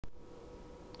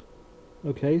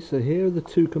Okay, so here are the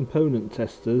two component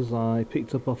testers I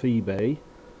picked up off eBay.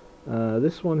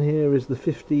 This one here is the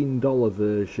 $15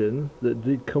 version that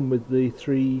did come with the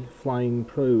three flying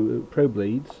pro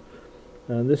bleeds,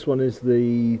 and this one is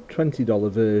the $20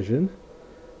 version.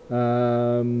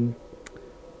 Um,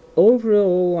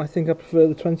 Overall, I think I prefer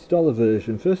the $20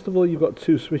 version. First of all, you've got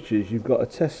two switches. You've got a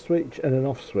test switch and an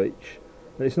off switch,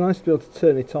 and it's nice to be able to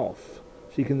turn it off,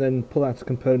 so you can then pull out a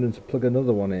component and plug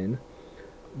another one in.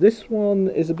 This one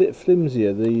is a bit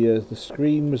flimsier. The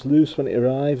screen was loose when it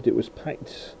arrived. It was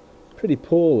packed pretty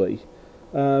poorly,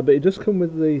 but it does come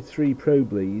with the three pro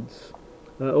bleeds.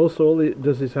 Also, all it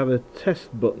does is have a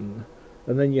test button,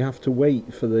 and then you have to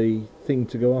wait for the thing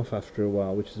to go off after a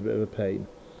while, which is a bit of a pain.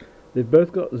 They've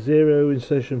both got 0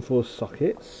 insertion force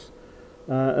sockets,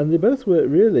 and they both work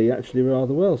really actually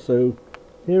rather well. So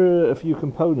here are a few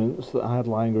components that I had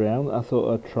lying around that I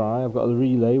thought I'd try. I've got the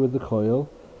relay with the coil,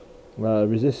 a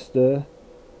resistor,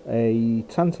 a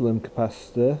tantalum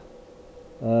capacitor,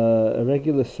 a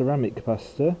regular ceramic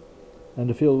capacitor, and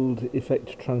a field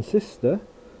effect transistor.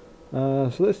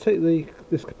 So let's take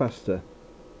this capacitor,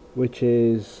 which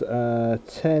is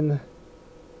 10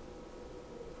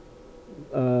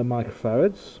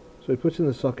 microfarads. So we put in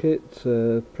the socket,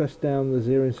 press down the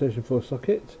 0 insertion force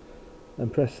socket,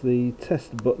 and press the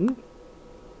test button,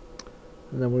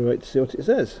 and then we wait to see what it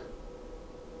says.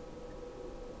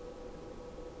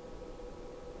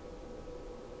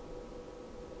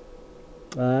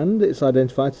 And it's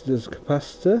identified as a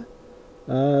capacitor,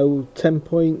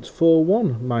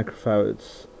 10.41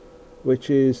 microfarads, which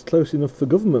is close enough for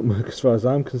government work as far as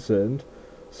I'm concerned.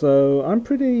 So I'm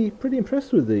pretty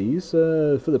impressed with these.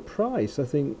 For the price, I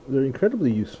think they're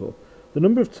incredibly useful. The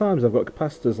number of times I've got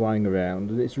capacitors lying around,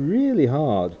 and it's really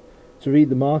hard to read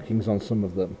the markings on some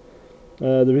of them.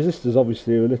 The resistors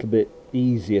obviously are a little bit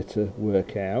easier to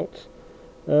work out.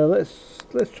 Let's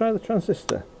try the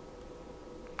transistor.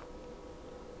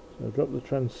 So drop the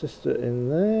transistor in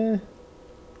there.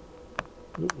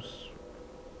 Oops.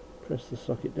 Press the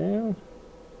socket down.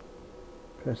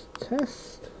 Press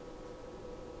test.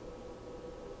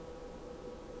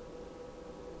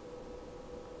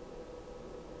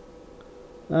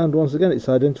 And once again, it's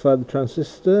identified the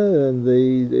transistor, and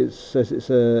it says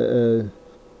it's an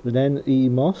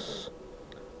NEMOS.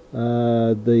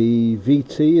 The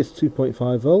VT is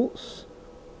 2.5 volts.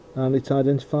 And it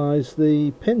identifies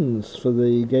the pins for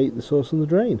the gate, the source and the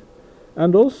drain.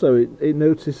 And also it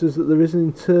notices that there is an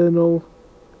internal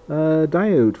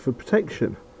diode for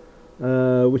protection,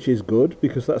 which is good,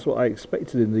 because that's what I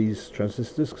expected in these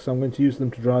transistors, because I'm going to use them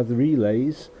to drive the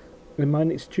relays in my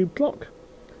next tube clock.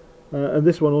 And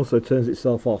this one also turns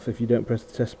itself off if you don't press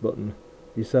the test button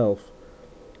yourself.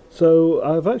 So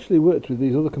I've actually worked with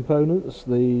these other components,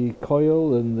 the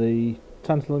coil and the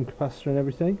tantalum capacitor and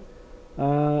everything.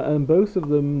 And both of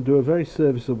them do a very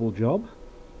serviceable job.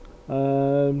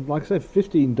 Like I said,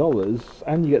 $15,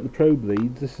 and you get the pro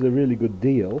bleeds. This is a really good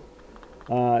deal.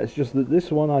 It's just that this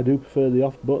one I do prefer the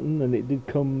off button, and it did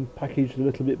come packaged a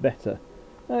little bit better.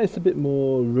 It's a bit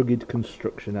more rugged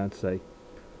construction, I'd say.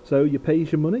 So you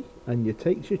pays your money and you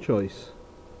takes your choice.